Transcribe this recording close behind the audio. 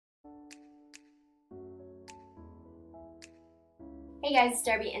Hey guys, it's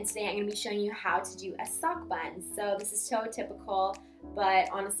Darby, and today I'm going to be showing you how to do a sock bun. So this is so typical, but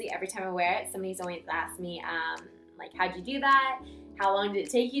honestly every time I wear it, somebody's always asked me, like, how'd you do that? How long did it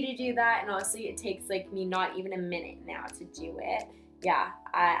take you to do that? And honestly, it takes like me not even a minute now to do it. Yeah,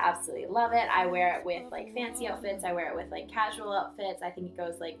 I absolutely love it. I wear it with like fancy outfits. I wear it with like casual outfits. I think it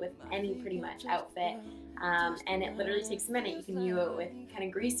goes like with any pretty much outfit. And it literally takes a minute. You can do it with kind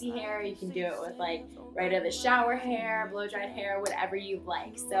of greasy hair. You can do it with like right out of the shower hair, blow dried hair, whatever you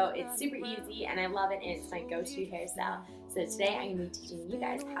like. So it's super easy and I love it, and it's my go-to hairstyle. So today I'm going to be teaching you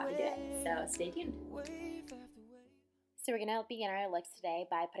guys how to do it. So stay tuned. So we're going to begin our look today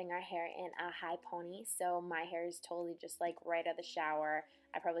by putting our hair in a high pony. So my hair is totally just like right out of the shower.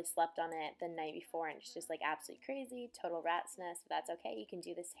 I probably slept on it the night before and it's just like absolutely crazy, total rat's nest, but that's okay. You can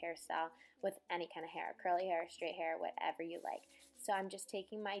do this hairstyle with any kind of hair, curly hair, straight hair, whatever you like. So I'm just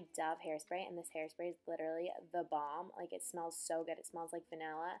taking my Dove hairspray, and this hairspray is literally the bomb. Like, it smells so good. It smells like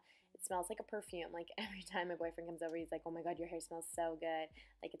vanilla. It smells like a perfume. Like, every time my boyfriend comes over, he's like, oh my god, your hair smells so good.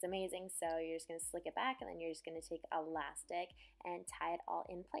 Like, it's amazing. So you're just going to slick it back, and then you're just going to take elastic and tie it all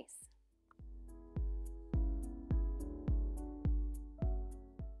in place.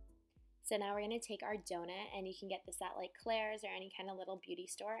 So now we're going to take our donut, and you can get this at like Claire's or any kind of little beauty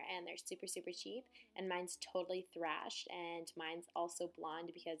store, and they're super, super cheap. And mine's totally thrashed, and mine's also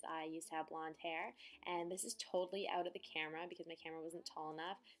blonde because I used to have blonde hair. And this is totally out of the camera because my camera wasn't tall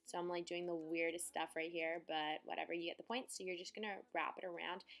enough. So I'm like doing the weirdest stuff right here, but whatever, you get the point. So you're just going to wrap it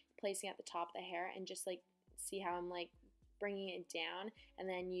around, placing it at the top of the hair, and just like see how I'm like bringing it down, and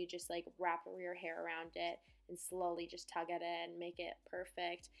then you just like wrap your hair around it and slowly just tug at it and make it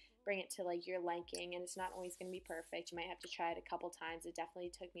perfect. Bring it to like your liking, and it's not always going to be perfect. You might have to try it a couple times. It definitely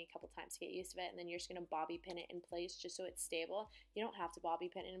took me a couple times to get used to it, and then you're just going to bobby pin it in place just so it's stable. You don't have to bobby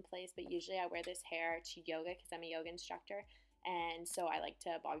pin it in place, but usually I wear this hair to yoga because I'm a yoga instructor, and so I like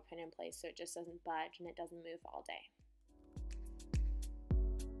to bobby pin it in place so it just doesn't budge and it doesn't move all day.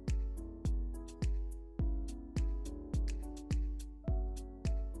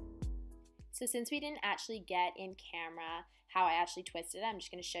 So since we didn't actually get in camera how I actually twisted it, I'm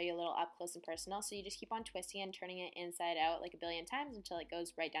just going to show you a little up close and personal. So you just keep on twisting and turning it inside out like a billion times until it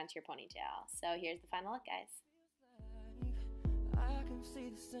goes right down to your ponytail. So here's the final look, guys. I can see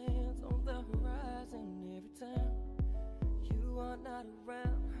the sands on the horizon every time you are not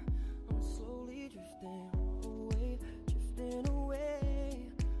around. I'm slowly drifting away,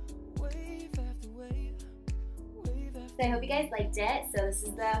 wave after wave. So I hope you guys liked it. So this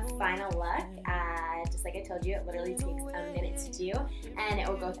is the final look. Just like I told you, it literally takes a minute to do, and it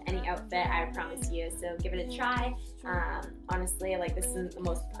will go with any outfit, I promise you. So give it a try. Honestly, like, this isn't the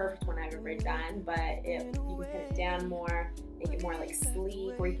most perfect one I've ever done, but you can put it down more, make it more like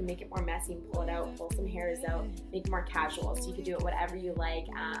sleek, or you can make it more messy and pull it out, pull some hairs out, make it more casual. So you can do it whatever you like.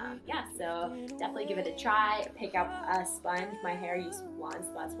 Yeah, so definitely give it a try. Pick up a sponge. My hair used blonde,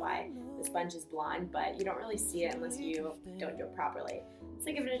 so that's why the sponge is blonde, but you don't really see it unless you don't do it properly. So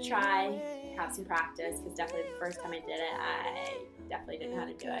give it a try, have some practice, because definitely the first time I did it, I definitely didn't know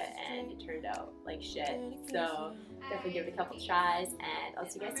how to do it, and it turned out like shit. So definitely give it a couple tries, and I'll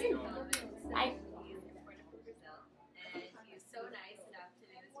see you guys soon. Bye.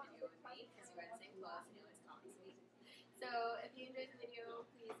 So if you enjoyed the video,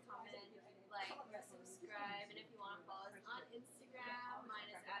 please comment, like, subscribe, and if you want to follow us on Instagram,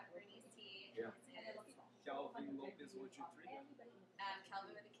 mine is @Bernie'sT. Yeah. Calvin Lopez 123.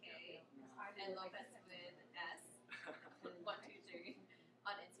 Calvin with a K, and Lopez with